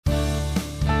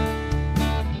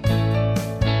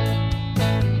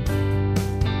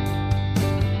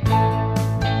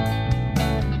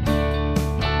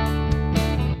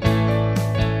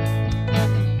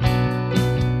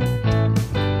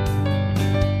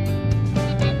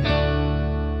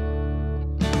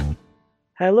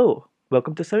Hello,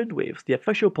 welcome to Soundwaves, the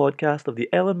official podcast of the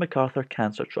Ellen MacArthur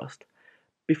Cancer Trust.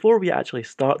 Before we actually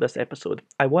start this episode,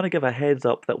 I want to give a heads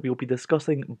up that we will be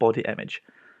discussing body image.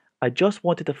 I just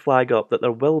wanted to flag up that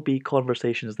there will be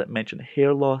conversations that mention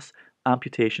hair loss,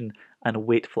 amputation, and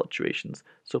weight fluctuations,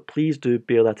 so please do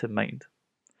bear that in mind.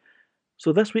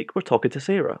 So this week we're talking to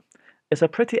Sarah. It's a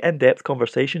pretty in-depth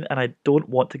conversation and I don't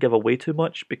want to give away too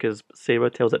much because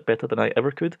Sarah tells it better than I ever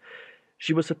could.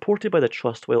 She was supported by the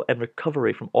Trust while in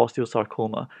recovery from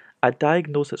osteosarcoma, a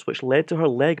diagnosis which led to her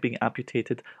leg being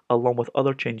amputated along with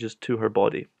other changes to her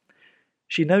body.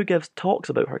 She now gives talks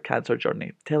about her cancer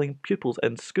journey, telling pupils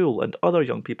in school and other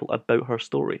young people about her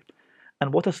story.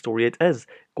 And what a story it is,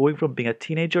 going from being a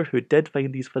teenager who did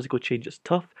find these physical changes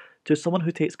tough to someone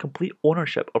who takes complete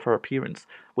ownership of her appearance,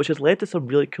 which has led to some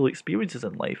really cool experiences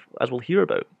in life, as we'll hear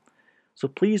about. So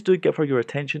please do give her your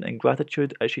attention and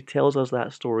gratitude as she tells us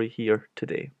that story here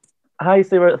today. Hi,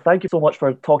 Sarah. Thank you so much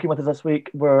for talking with us this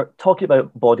week. We're talking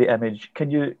about body image.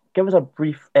 Can you give us a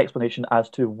brief explanation as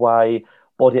to why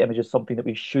body image is something that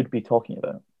we should be talking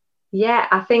about? Yeah,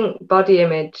 I think body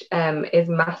image is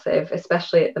massive,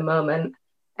 especially at the moment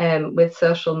with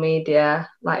social media,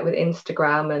 like with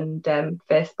Instagram and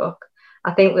Facebook.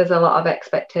 I think there's a lot of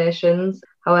expectations.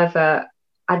 However,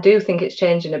 I do think it's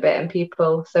changing a bit, and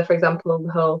people, so for example,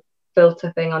 the whole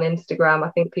filter thing on Instagram, I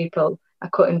think people are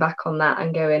cutting back on that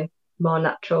and going more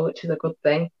natural, which is a good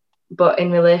thing. But in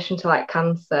relation to like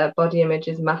cancer, body image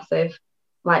is massive,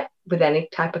 like with any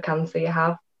type of cancer you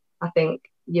have. I think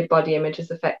your body image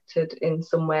is affected in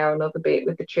some way or another, be it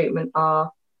with the treatment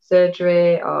or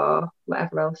surgery or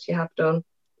whatever else you have done.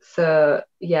 So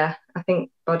yeah, I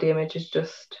think body image is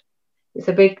just it's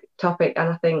a big topic, and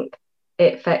I think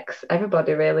it affects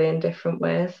everybody really in different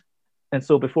ways. And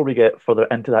so before we get further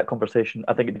into that conversation,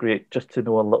 I think it'd be great just to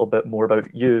know a little bit more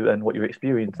about you and what your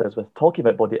experience is with talking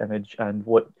about body image and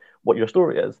what your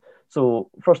story is. So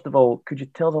first of all, could you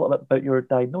tell us a little bit about your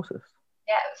diagnosis?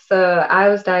 Yeah, so I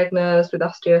was diagnosed with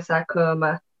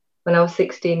osteosarcoma when I was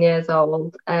 16 years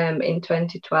old in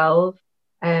 2012.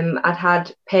 I'd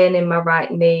had pain in my right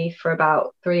knee for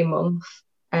about 3 months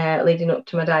leading up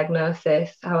to my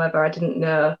diagnosis. However, I didn't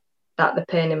know that the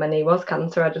pain in my knee was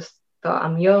cancer. I just thought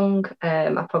I'm young.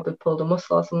 I probably pulled a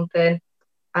muscle or something.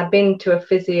 I'd been to a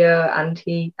physio and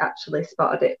he actually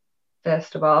spotted it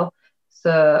first of all.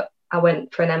 So I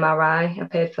went for an MRI. I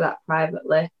paid for that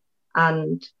privately,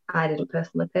 and I didn't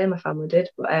personally pay, my family did,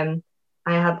 but I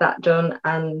had that done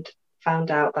and found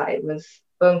out that it was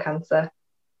bone cancer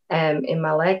in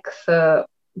my leg. So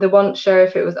they weren't sure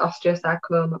if it was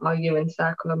osteosarcoma or Ewing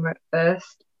sarcoma at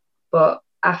first, but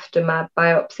after my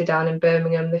biopsy down in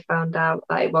Birmingham, they found out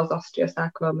that it was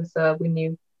osteosarcoma, so we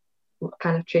knew what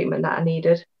kind of treatment that I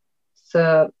needed.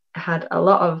 So I had a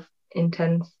lot of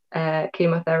intense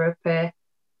chemotherapy,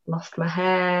 lost my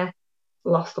hair,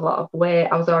 lost a lot of weight.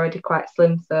 I was already quite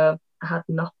slim, so I had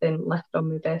nothing left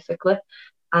on me basically.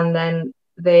 And then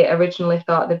they originally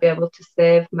thought they'd be able to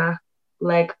save my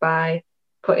leg by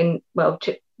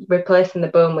replacing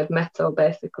the bone with metal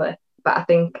basically. But I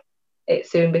think it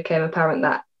soon became apparent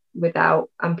that without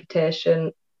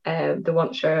amputation, they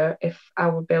weren't sure if I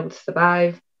would be able to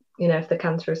survive, if the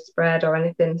cancer is spread or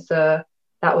anything. So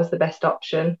that was the best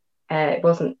option. It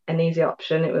wasn't an easy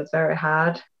option, it was very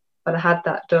hard, but I had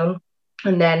that done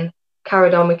and then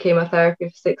carried on with chemotherapy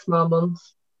for 6 more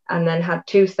months and then had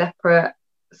two separate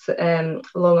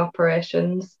lung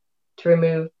operations to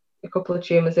remove a couple of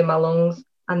tumours in my lungs.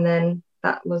 And then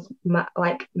that was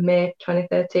like May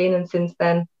 2013. And since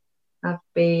then, I've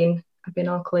been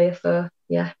all clear. So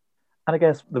yeah. And I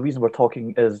guess the reason we're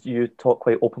talking is you talk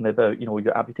quite openly about,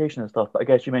 your amputation and stuff, but I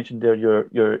guess you mentioned there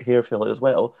your hair failure as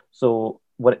well. So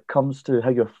when it comes to how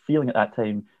you're feeling at that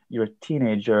time, you're a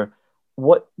teenager,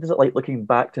 what is it like looking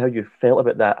back to how you felt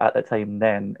about that at the time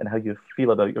then and how you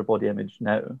feel about your body image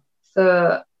now?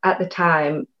 So at the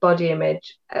time, body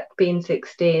image, being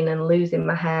 16 and losing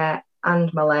my hair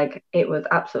and my leg, it was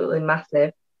absolutely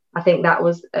massive. I think that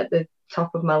was at the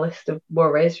top of my list of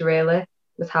worries, really,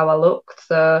 was how I looked.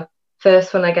 So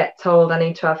first, when I get told I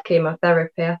need to have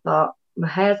chemotherapy, I thought my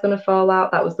hair's going to fall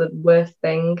out. That was the worst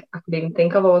thing I could even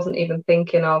think of. I wasn't even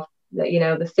thinking of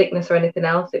the sickness or anything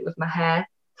else. It was my hair.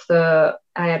 So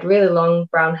I had really long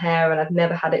brown hair and I'd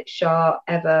never had it short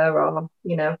ever,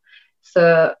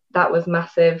 so that was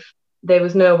massive. There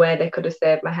was no way they could have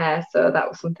saved my hair. So that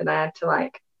was something I had to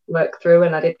like work through.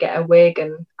 And I did get a wig.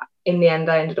 And in the end,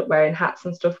 I ended up wearing hats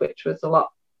and stuff, which was a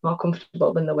lot more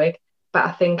comfortable than the wig. But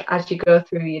I think as you go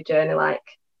through your journey, like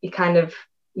your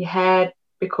hair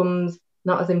becomes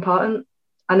not as important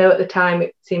I know at the time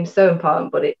it seems so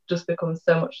important, but it just becomes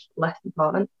so much less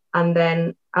important. And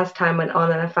then as time went on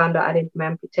and I found out I did my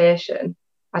amputation,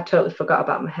 I totally forgot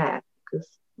about my hair, because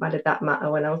why did that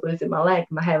matter when I was losing my leg?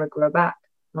 My hair would grow back,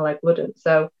 my leg wouldn't.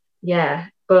 So yeah,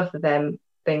 both of them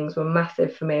things were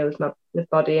massive for me with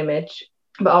body image.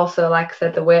 But also, like I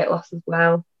said, the weight loss as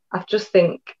well. I just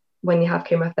think when you have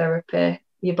chemotherapy,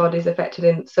 your body's affected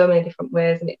in so many different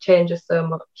ways and it changes so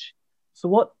much. So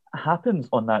what happens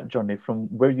on that journey from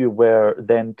where you were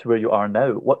then to where you are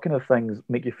now? What kind of things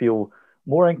make you feel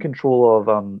more in control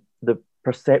of the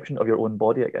perception of your own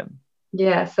body again?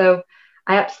 Yeah, so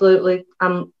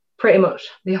I'm pretty much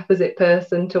the opposite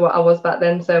person to what I was back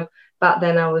then. So back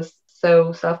then I was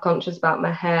so self-conscious about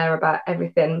my hair, about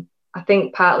everything. I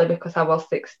think partly because I was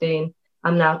 16,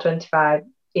 I'm now 25,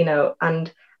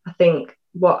 and I think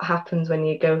what happens when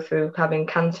you go through having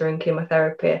cancer and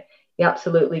chemotherapy, you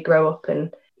absolutely grow up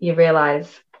and you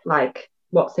realize like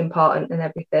what's important and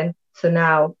everything. So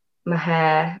now my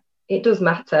hair, it does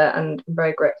matter, and I'm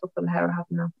very grateful for the hair I have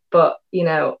now. But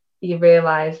you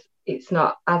realize it's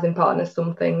not as important as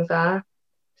some things are.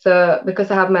 So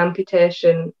because I had my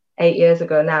amputation 8 years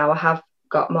ago now, I have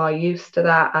got more used to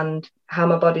that and how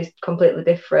my body's completely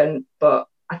different. But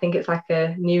I think it's like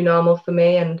a new normal for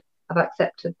me, and I've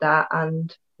accepted that.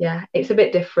 And yeah, it's a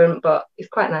bit different, but it's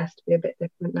quite nice to be a bit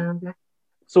different now. Yeah.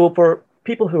 So for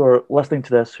people who are listening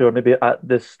to this, who are maybe at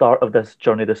the start of this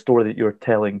journey, the story that you're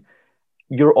telling,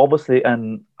 you're obviously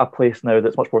in a place now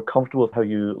that's much more comfortable with how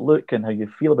you look and how you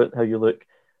feel about how you look.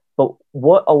 But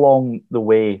what along the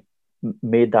way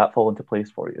made that fall into place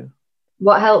for you?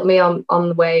 What helped me on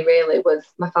the way really was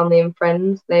my family and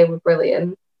friends. They were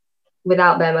brilliant.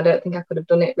 Without them, I don't think I could have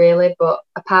done it really. But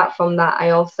apart from that, I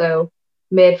also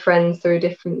made friends through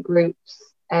different groups,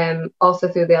 also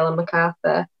through the Ellen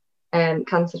MacArthur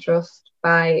Cancer Trust,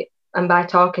 by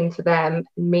talking to them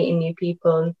and meeting new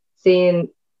people and seeing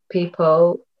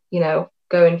people,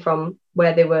 going from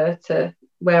where they were to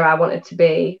where I wanted to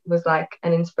be was like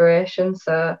an inspiration.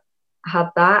 So I had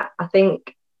that.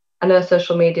 I know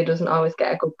social media doesn't always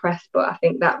get a good press, but I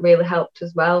think that really helped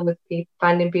as well with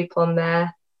finding people on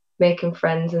there, making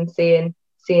friends and seeing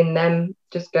them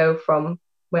just go from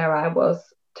where I was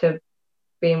to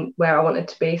being where I wanted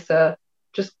to be. So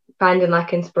just finding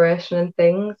like inspiration and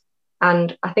things.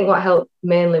 And I think what helped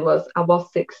mainly was I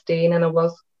was 16 and I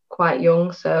was quite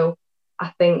young. So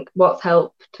I think what's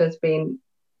helped has been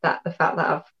that the fact that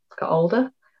I've got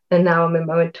older and now I'm in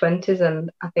my mid 20s,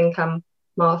 and I think I'm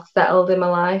more settled in my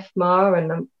life more,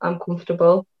 and I'm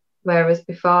comfortable. Whereas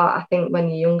before, I think when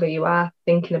you're younger, you are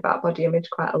thinking about body image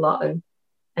quite a lot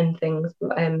and things.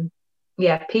 But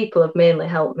yeah, people have mainly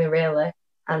helped me really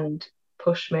and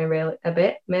pushed me really a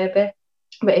bit maybe.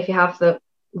 But if you have the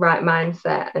right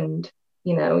mindset and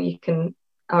you can,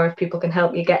 or if people can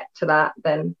help you get to that,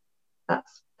 then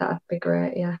that'd be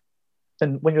great. Yeah.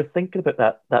 And when you're thinking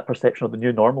about that perception of the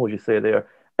new normal, you say there,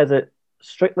 is it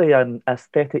strictly an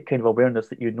aesthetic kind of awareness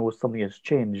that you know something has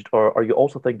changed, or are you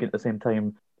also thinking at the same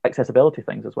time accessibility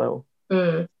things as well?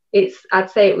 I'd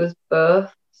say it was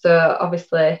both. So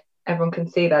obviously everyone can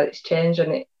see that it's changed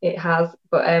and it has,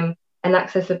 but an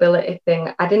accessibility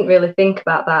thing, I didn't really think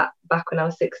about that back when I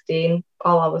was 16.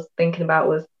 All I was thinking about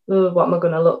was, oh, what am I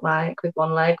going to look like with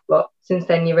one leg? But since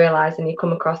then you realise and you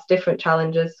come across different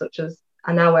challenges, such as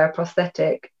I now wear a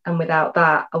prosthetic, and without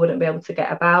that I wouldn't be able to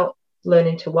get about,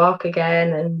 learning to walk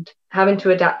again and having to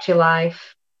adapt your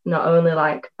life, not only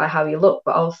like by how you look,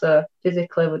 but also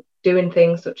physically with doing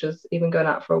things such as even going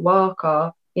out for a walk,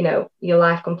 or, your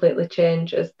life completely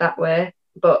changes that way.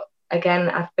 But again,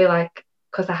 I feel like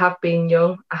because I have been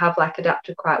young, I have like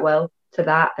adapted quite well to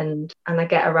that, and I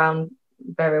get around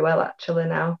very well actually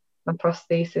now. My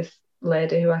prosthesis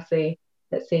lady who I see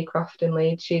at Seacroft in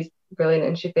Leeds, she's brilliant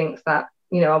and she thinks that,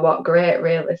 I walk great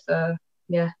really. So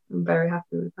yeah, I'm very happy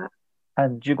with that.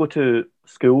 And do you go to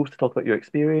schools to talk about your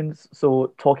experience?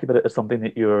 So talking about it as something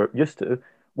that you're used to,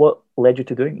 what led you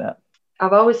to doing that?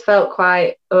 I've always felt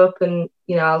quite open,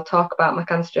 I'll talk about my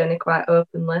cancer journey quite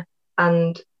openly.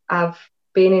 And I've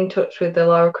been in touch with the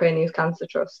Laura Cranews Cancer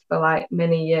Trust for like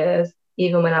many years.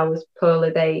 Even when I was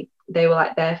poorly, they were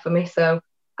like there for me. So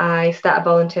I started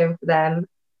volunteering for them,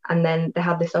 and then they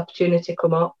had this opportunity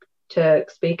come up to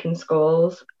speak in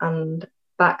schools. And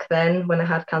back then when I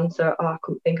had cancer, I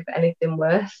couldn't think of anything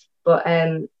worse. But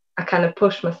I kind of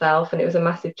pushed myself, and it was a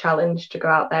massive challenge to go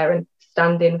out there and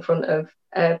stand in front of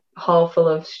a hall full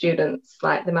of students.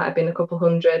 Like there might have been a couple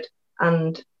hundred,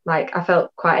 and like I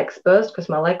felt quite exposed because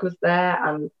my leg was there,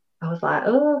 and I was like,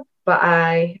 oh, but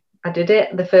I did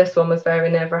it. The first one was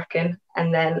very nerve-wracking,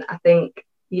 and then I think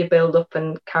you build up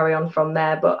and carry on from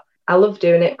there. But I love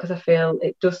doing it because I feel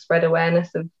it does spread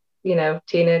awareness of,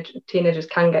 teenagers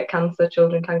can get cancer,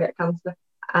 children can get cancer.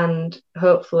 And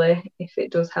hopefully if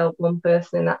it does help one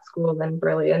person in that school, then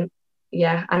brilliant.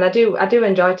 Yeah. And I do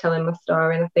enjoy telling my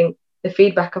story. And I think the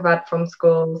feedback I've had from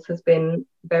schools has been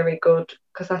very good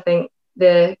because I think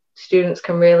the students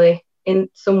can really in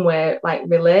some way like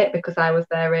relate because I was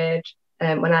their age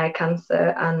when I had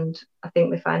cancer, and I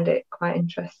think they find it quite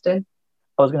interesting.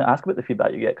 I was going to ask about the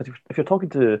feedback you get because if you're talking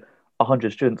to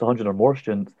 100 students, 100 or more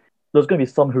students, there's going to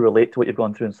be some who relate to what you've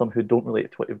gone through and some who don't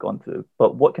relate to what you've gone through.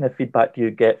 But what kind of feedback do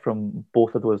you get from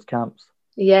both of those camps?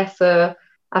 Yeah, so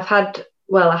I had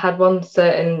one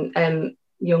certain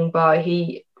young boy.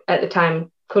 He at the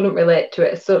time couldn't relate to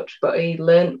it as such, but he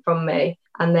learnt from me,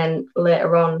 and then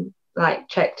later on, like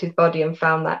checked his body and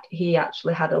found that he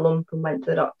actually had a lump and went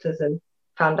to the doctors and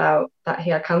found out that he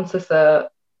had cancer. So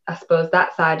I suppose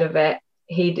that side of it,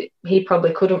 he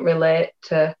probably couldn't relate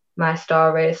to my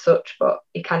story as such, but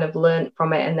he kind of learnt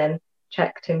from it and then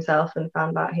checked himself and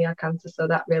found out he had cancer. So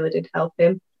that really did help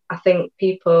him. I think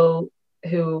people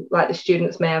who, like the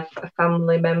students, may have a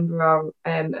family member or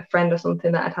a friend or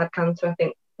something that had cancer. I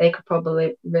think they could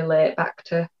probably relate back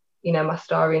to, my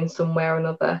story in some way or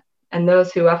another. And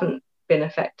those who haven't been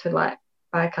affected like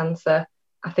by cancer,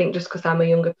 I think just because I'm a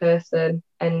younger person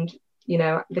and,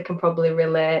 they can probably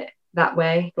relate that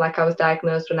way. Like I was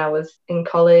diagnosed when I was in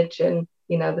college and,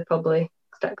 they're probably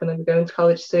going to be going to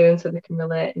college soon, so they can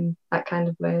relate in that kind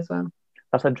of way as well.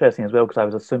 That's interesting as well because I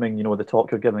was assuming, the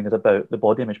talk you're giving is about the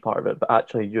body image part of it, but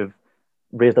actually you've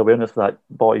raised awareness for that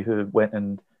boy who went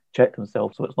and checked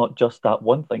himself. So it's not just that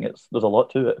one thing, there's a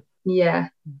lot to it. Yeah,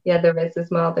 there is. There's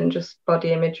more than just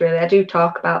body image, really. I do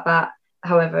talk about that.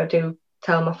 However, I do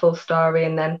tell my full story,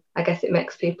 and then I guess it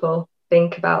makes people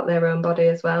think about their own body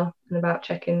as well and about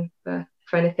checking for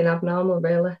anything abnormal,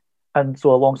 really. And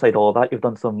so alongside all of that, you've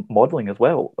done some modeling as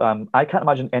well. I can't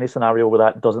imagine any scenario where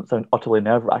that doesn't sound utterly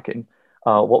nerve-wracking.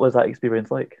 What was that experience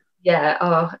like?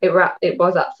 Yeah, it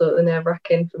was absolutely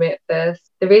nerve-wracking for me at first.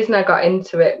 The reason I got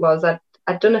into it was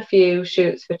I'd done a few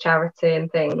shoots for charity and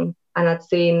things, and I'd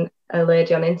seen a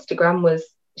lady on Instagram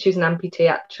she was an amputee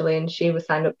actually, and she was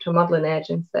signed up to a modelling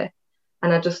agency.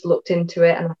 And I just looked into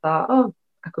it and I thought, oh,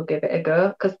 I could give it a go.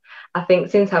 Because I think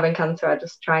since having cancer, I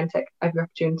just try and take every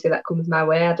opportunity that comes my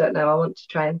way. I don't know, I want to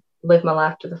try and live my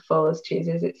life to the full, as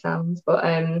cheesy as it sounds. But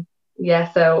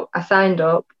yeah, so I signed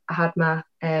up, I had my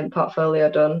portfolio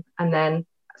done, and then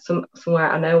somewhere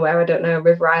out of nowhere, I don't know,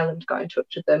 River Island got in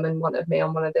touch with them and wanted me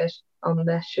on on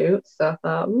their shoots. So I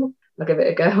thought, I'll give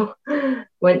it a go.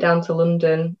 Went down to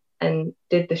London and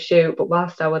did the shoot, but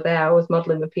whilst I was there, I was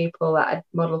modelling with people that I'd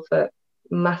modelled for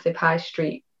massive high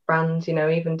street brands,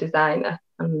 even designer,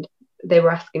 and they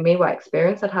were asking me what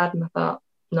experience I'd had, and I thought,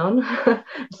 none.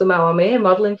 Somehow I'm here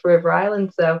modelling for River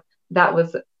Island. So that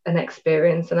was an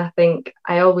experience. And I think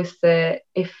I always say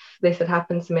if this had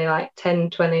happened to me like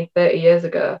 10, 20, 30 years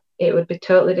ago, it would be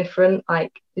totally different.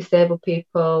 Like disabled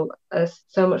people are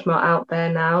so much more out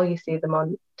there now. You see them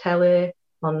on telly,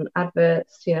 on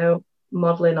adverts,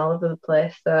 modelling all over the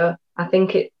place. So I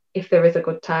think if there is a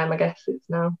good time, I guess it's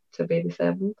now to be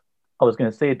disabled. I was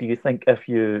going to say, do you think if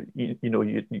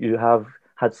you have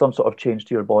had some sort of change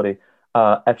to your body,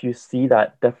 if you see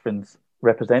that difference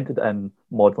represented in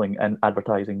modeling and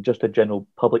advertising, just a general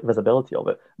public visibility of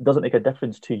it, does it make a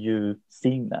difference to you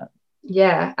seeing that?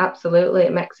 Yeah, absolutely.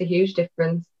 It makes a huge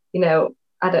difference.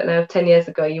 I don't know, 10 years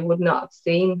ago, you would not have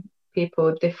seen people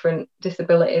with different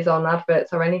disabilities on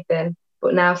adverts or anything.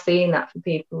 But now seeing that for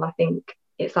people, I think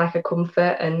it's like a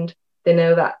comfort, and they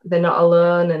know that they're not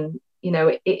alone, and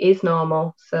it is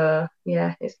normal. So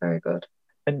yeah, it's very good.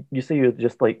 And you say you're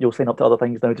just like you'll sign up to other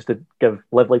things now just to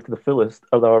live life to the fullest.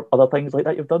 Are there other things like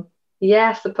that you've done? Yeah,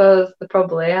 I suppose there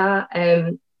probably are.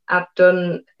 I've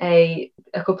done a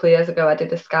couple of years ago, I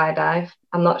did a skydive.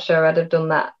 I'm not sure I'd have done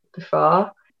that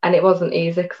before. And it wasn't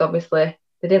easy because obviously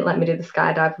they didn't let me do the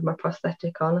skydive with my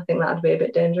prosthetic on. I think that'd be a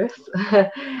bit dangerous.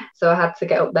 So I had to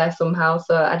get up there somehow.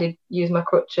 So I did use my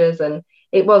crutches, and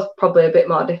it was probably a bit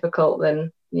more difficult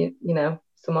than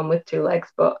someone with two legs,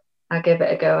 but I gave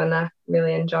it a go and I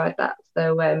really enjoyed that.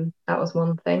 So that was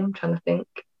one thing. I'm trying to think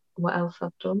what else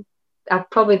I've done. I've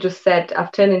probably just said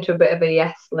I've turned into a bit of a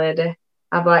yes lady.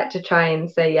 I'd like to try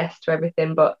and say yes to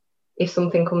everything, but if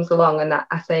something comes along and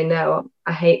I say no,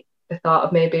 I hate the thought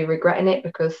of maybe regretting it,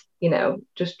 because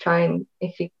just try and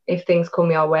if things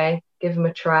come your way, give them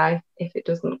a try. If it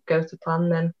doesn't go to plan,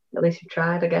 then at least you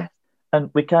tried, I guess. And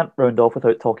we can't round off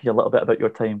without talking a little bit about your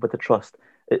time with the trust.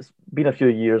 It's been a few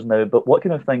years now, but what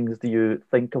kind of things do you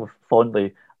think of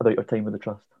fondly about your time with the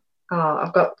trust?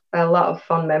 I've got a lot of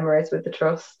fond memories with the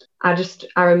trust. I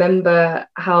remember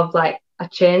how like I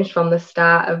changed from the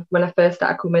start of when I first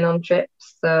started coming on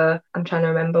trips. So I'm trying to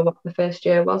remember what the first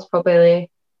year was, probably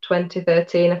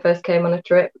 2013. I first came on a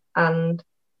trip and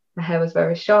my hair was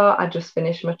very short. I just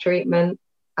finished my treatment.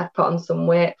 I'd put on some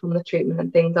weight from the treatment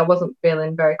and things. I wasn't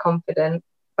feeling very confident,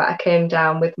 but I came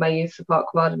down with my youth support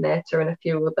coordinator and a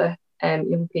few other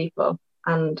young people,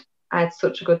 and I had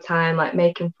such a good time, like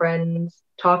making friends,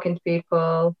 talking to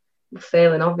people,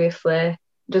 sailing, obviously,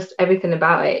 just everything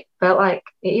about it. It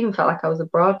even felt like I was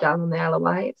abroad down on the Isle of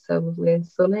Wight. It's so lovely and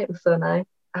sunny. It was so nice.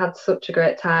 I had such a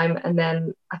great time, and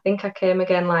then I think I came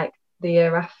again like the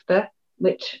year after,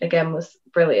 which again was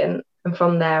brilliant. And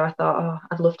from there, I thought, oh,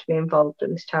 I'd love to be involved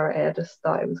in this charity. I just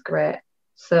thought it was great.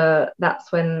 So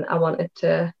that's when I wanted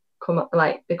to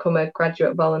become a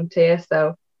graduate volunteer.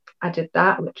 So I did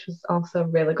that, which was also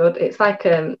really good. It's like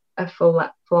a full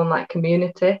on like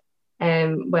community,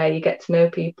 where you get to know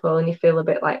people and you feel a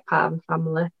bit like part of a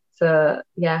family. So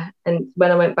yeah, and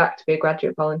when I went back to be a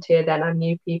graduate volunteer, then I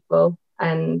knew people,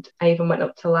 and I even went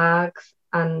up to Largs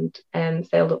and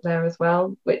sailed up there as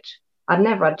well, which I'd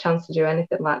never had a chance to do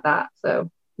anything like that. So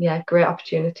yeah, great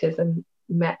opportunities and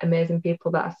met amazing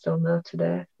people that I still know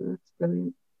today. So it's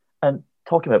brilliant. And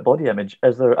talking about body image,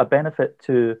 is there a benefit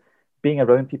to being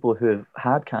around people who have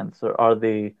had cancer? Are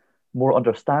they more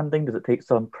understanding? Does it take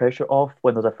some pressure off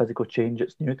when there's a physical change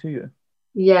that's new to you?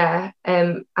 Yeah,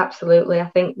 absolutely. I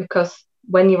think because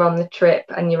when you're on the trip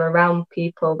and you're around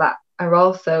people that are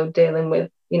also dealing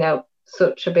with,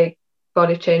 such a big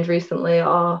body change recently,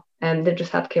 or they've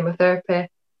just had chemotherapy,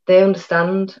 they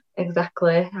understand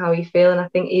exactly how you feel. And I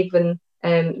think even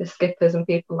the skippers and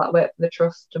people that work for the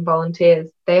trust and volunteers,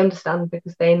 they understand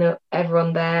because they know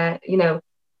everyone there.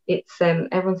 It's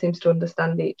everyone seems to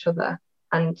understand each other,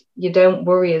 and you don't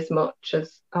worry as much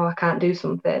as, oh, I can't do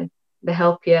something. They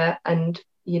help you and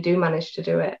you do manage to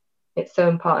do it. It's so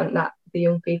important that the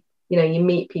young people, you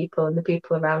meet people and the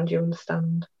people around you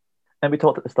understand. And we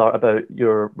talked at the start about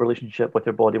your relationship with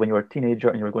your body when you were a teenager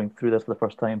and you were going through this for the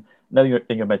first time. Now you're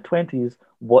in your mid 20s.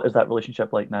 What is that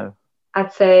relationship like now?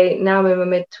 I'd say now I'm in my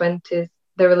mid 20s,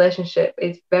 the relationship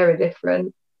is very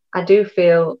different. I do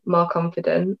feel more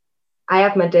confident. I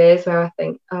have my days where I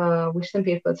think, oh, I wish some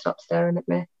people would stop staring at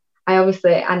me.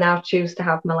 I now choose to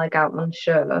have my leg out on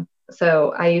show.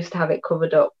 So I used to have it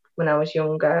covered up when I was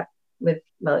younger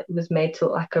well, it was made to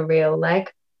look like a real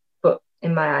leg, but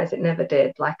in my eyes, it never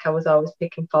did. Like I was always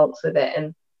picking faults with it,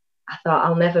 and I thought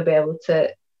I'll never be able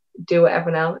to do what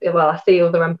everyone else. Well, I see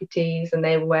other amputees and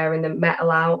they were wearing the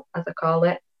metal out, as I call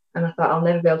it, and I thought I'll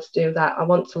never be able to do that. I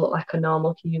want to look like a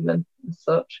normal human and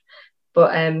such.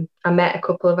 But I met a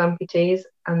couple of amputees,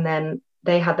 and then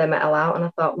they had their metal out, and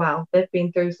I thought, wow, they've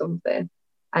been through something,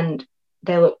 and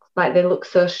they look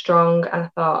so strong, and I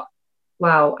thought,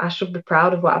 wow, I should be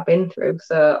proud of what I've been through.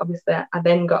 So obviously, I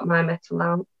then got my metal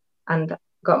out and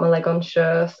got my leg on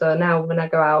show. So now when I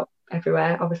go out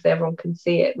everywhere, obviously everyone can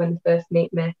see it when they first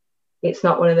meet me. It's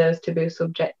not one of those taboo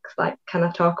subjects like, can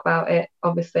I talk about it?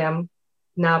 Obviously, I'm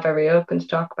now very open to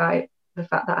talk about it, the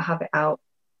fact that I have it out.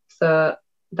 So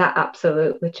that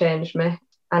absolutely changed me.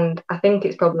 And I think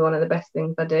it's probably one of the best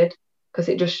things I did because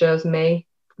it just shows me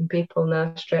and people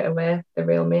know straight away the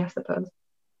real me, I suppose.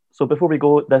 So before we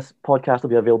go, this podcast will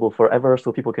be available forever,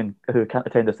 so people who can't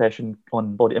attend the session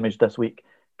on body image this week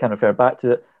can refer back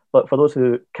to it. But for those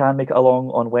who can make it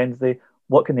along on Wednesday,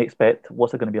 what can they expect?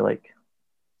 What's it going to be like?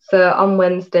 So on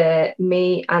Wednesday,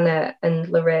 me, Anna, and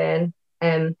Lorraine,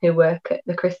 who work at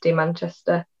the Christie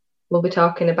Manchester, will be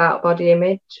talking about body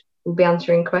image. We'll be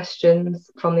answering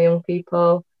questions from the young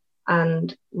people,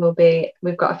 and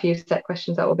we've got a few set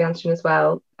questions that we'll be answering as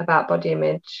well about body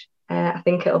image. I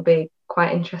think it'll be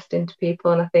quite interesting to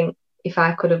people, and I think if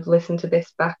I could have listened to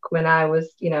this back when I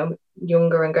was,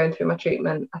 younger and going through my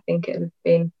treatment, I think it would have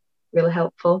been really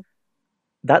helpful.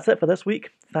 That's it for this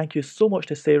week. Thank you so much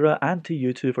to Sarah and to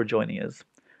you two for joining us.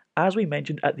 As we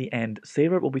mentioned at the end,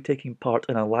 Sarah will be taking part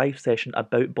in a live session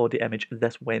about body image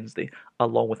this Wednesday,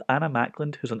 along with Anna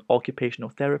Mackland, who's an occupational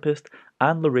therapist,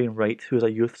 and Lorraine Wright, who is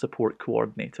a youth support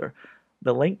coordinator.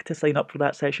 The link to sign up for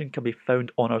that session can be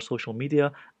found on our social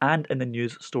media and in the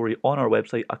news story on our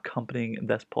website accompanying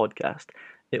this podcast.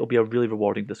 It will be a really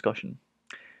rewarding discussion.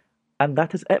 And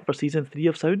that is it for season 3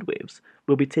 of Soundwaves.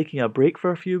 We'll be taking a break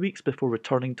for a few weeks before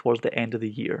returning towards the end of the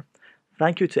year.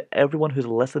 Thank you to everyone who's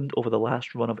listened over the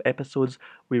last run of episodes.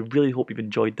 We really hope you've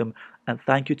enjoyed them, and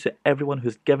thank you to everyone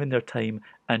who's given their time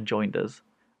and joined us.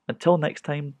 Until next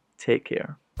time, take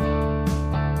care.